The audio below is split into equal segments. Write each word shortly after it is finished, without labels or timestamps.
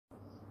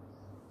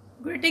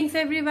Greetings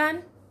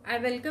everyone. I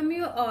welcome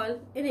you all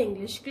in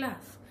English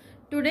class.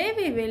 Today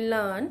we will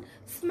learn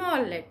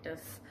small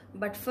letters.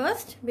 But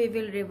first we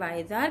will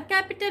revise our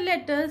capital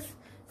letters.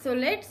 So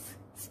let's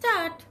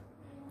start.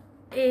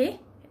 A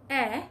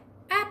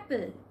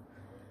apple.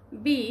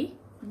 B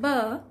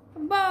ball.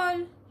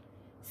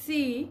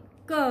 C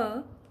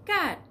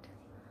cat.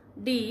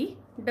 D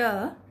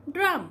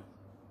drum.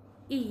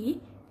 E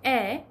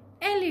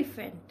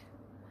elephant.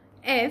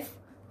 F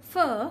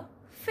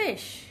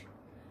fish.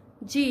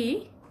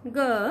 G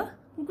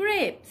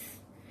grapes.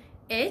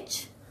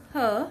 H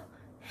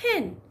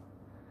hen.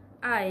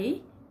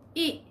 I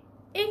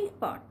ink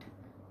pot.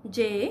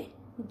 J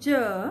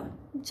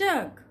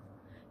jug.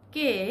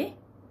 K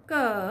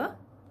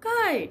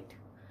kite.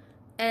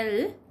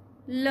 L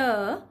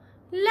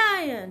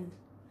lion.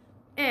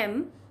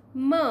 M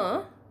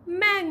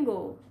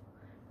mango.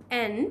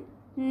 N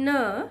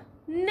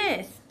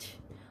nest.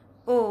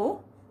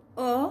 O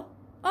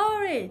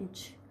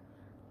orange.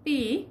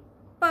 P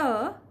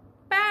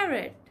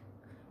parrot.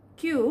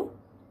 Q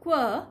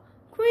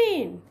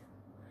queen.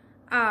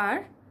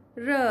 R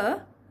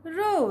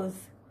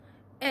rose.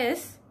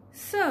 S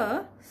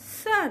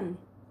sun.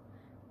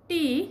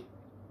 T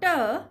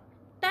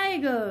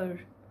tiger.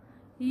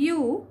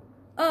 U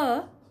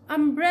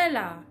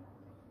umbrella.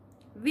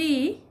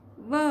 V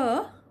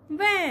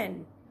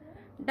van.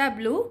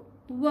 W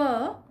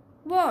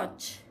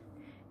watch.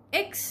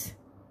 X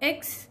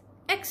Xmas.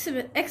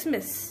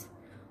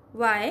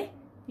 Y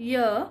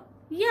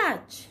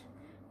yacht.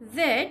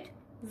 Z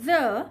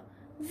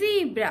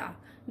zebra.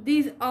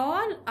 These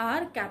all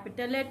are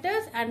capital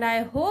letters and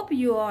I hope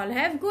you all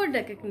have good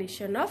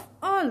recognition of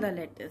all the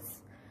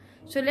letters.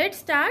 So let's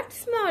start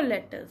small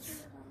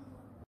letters.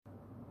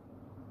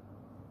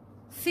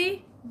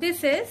 See,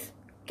 this is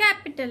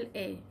capital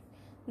A.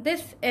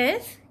 This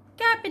is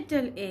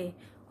capital A.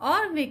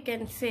 Or we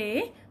can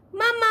say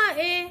Mama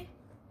A.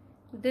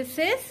 This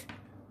is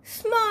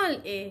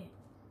small a.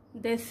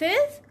 This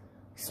is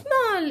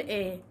small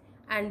a.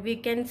 And we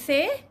can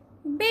say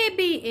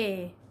baby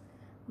A.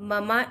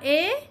 Mama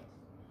A,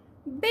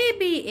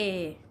 baby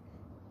A.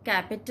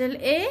 Capital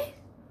A,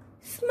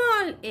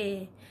 small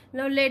a.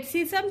 Now let's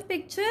see some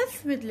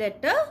pictures with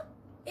letter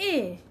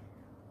A.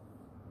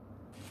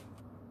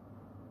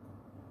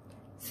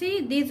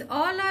 See, these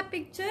all are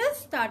pictures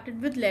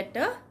started with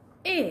letter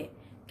A.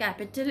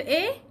 Capital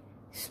A,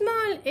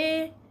 small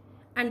a.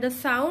 And the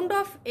sound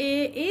of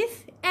A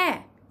is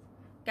A.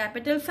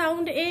 Capital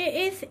sound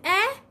A is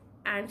A.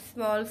 And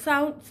small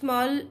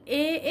A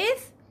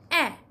is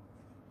A.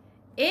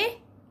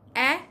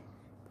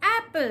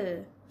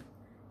 Apple.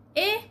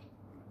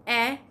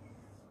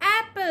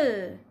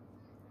 Apple.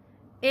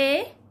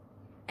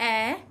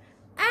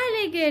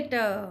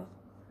 Alligator.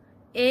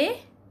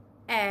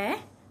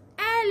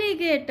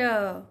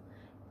 Alligator.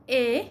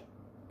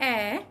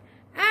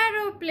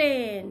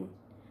 Aeroplane.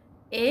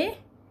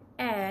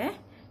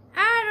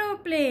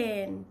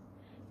 Aeroplane.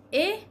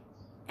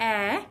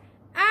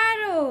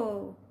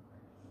 Arrow.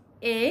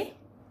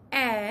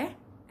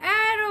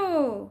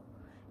 Arrow.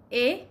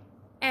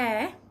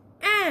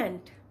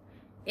 Ant.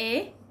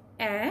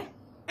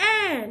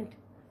 Ant.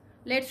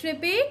 Let's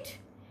repeat.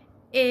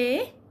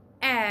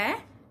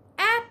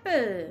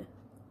 Apple.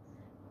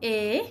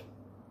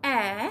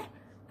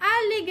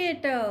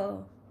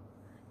 Alligator.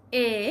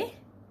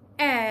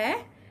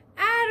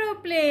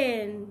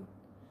 Aeroplane.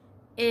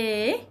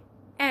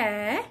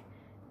 Arrow.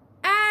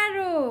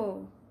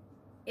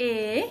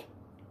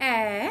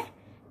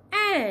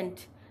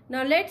 Ant.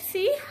 Now let's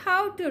see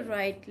how to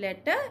write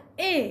letter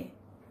A.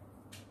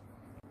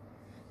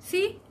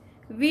 See,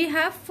 we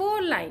have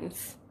 4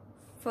 lines.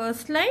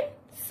 First line,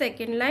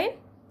 second line,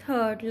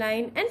 third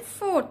line and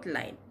fourth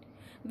line.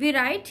 We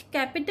write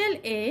capital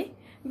A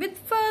with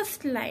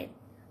first line,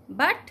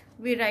 but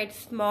we write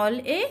small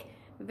a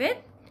with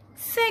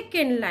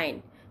second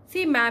line.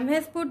 See, ma'am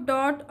has put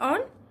dot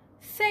on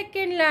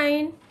second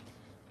line.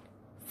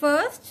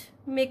 First,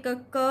 make a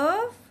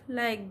curve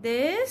like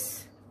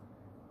this.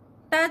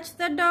 Touch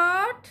the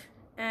dot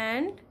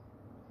and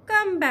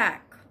come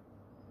back.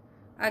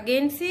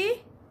 Again,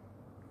 see,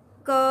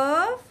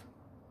 curve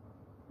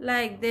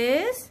like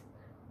this.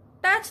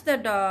 Touch the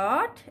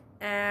dot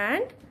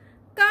and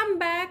come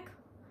back.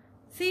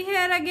 See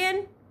here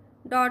again,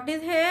 dot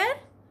is here.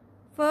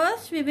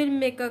 First, we will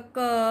make a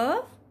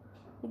curve,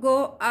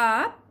 go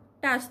up,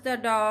 touch the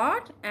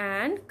dot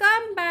and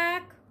come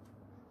back.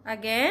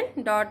 Again,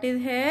 dot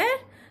is here.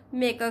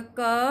 Make a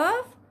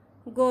curve,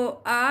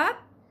 go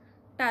up,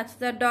 touch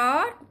the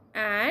dot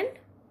and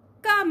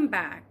come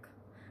back.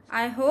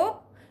 I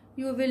hope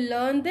you will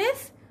learn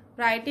this.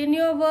 Write in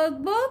your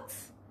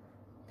workbooks.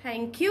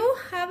 Thank you.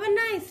 Have a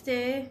nice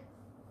day.